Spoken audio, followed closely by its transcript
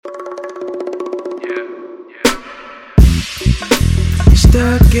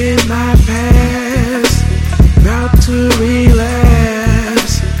Stuck in my past, about to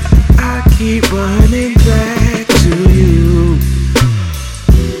relapse. I keep running back to you.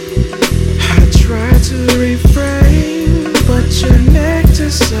 I try to refrain, but your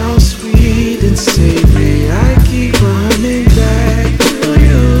nectar's so sweet and savory. I keep running back to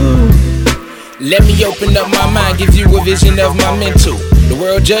you. Let me open up my mind, give you a vision of my mental. The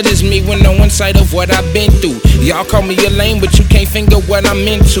world judges me with no insight of what I've been through. Y'all call me a lame, but you can't finger what I'm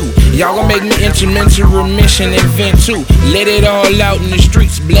into. Y'all gon' make me instrumental remission and vent too. Let it all out in the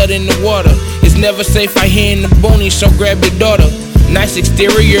streets, blood in the water. It's never safe out here in the boonies, so grab your daughter. Nice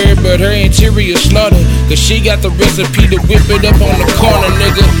exterior, but her interior slaughter. Cause she got the recipe to whip it up on the corner,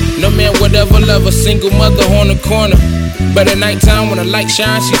 nigga. No man would ever love a single mother on the corner. But at nighttime when the light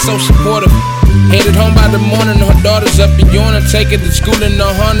shines, she's so supportive. Headed home by the morning, her daughter's up and yawning. Take her to school in the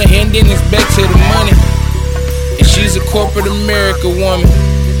Honda, and then it's back to the money. And she's a corporate America woman,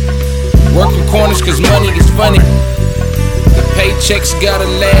 working corners cause money is funny. The paychecks gotta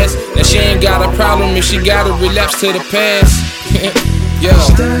last. Now she ain't got a problem if she gotta relapse to the past. Yo.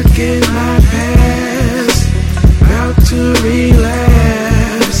 Stuck in my past, about to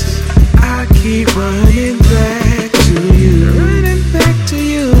relapse. I keep running back to you, running back to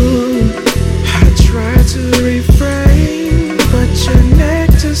you. I try to refrain, but your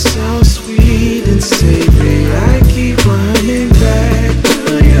nectar's so sweet and savory. I keep running back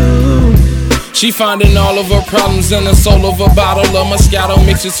to you. She finding all of her problems in the soul of a bottle of Moscato,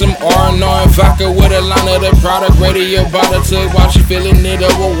 mixing some R&R and vodka with a line of the product. Radio bottle took while she filling it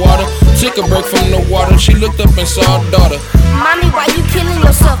up with water. Took a break from the water, she looked up and saw her daughter. Mommy, why you killing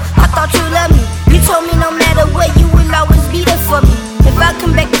yourself? I thought you loved me. You told me no matter what, you will always be there for me. If I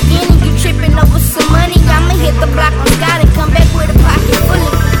come back again and you tripping over some money, I'ma hit the block on Scott and come back with a pocket full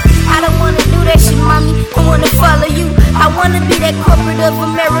of it. I don't wanna do that shit, mommy. I wanna follow you. I wanna be that corporate of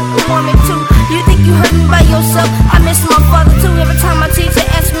America woman too. You think you hurt me by yourself? I miss my father too. Every time my teacher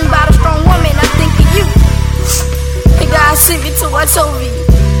asks me about a strong woman, I think of you. And God sent me to watch over you.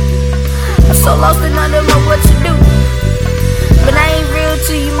 I'm so lost and I don't know what to do. But I ain't real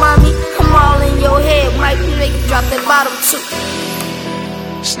to you, mommy. I'm all in your head. Might make you drop that bottom too.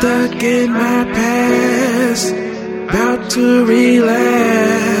 Stuck in my past, about to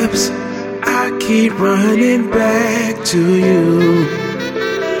relapse. I keep running back to you.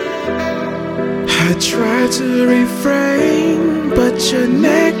 I try to refrain, but your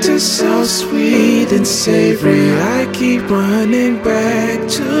nectar's so sweet and savory. I keep running back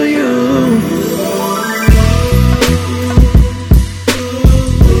to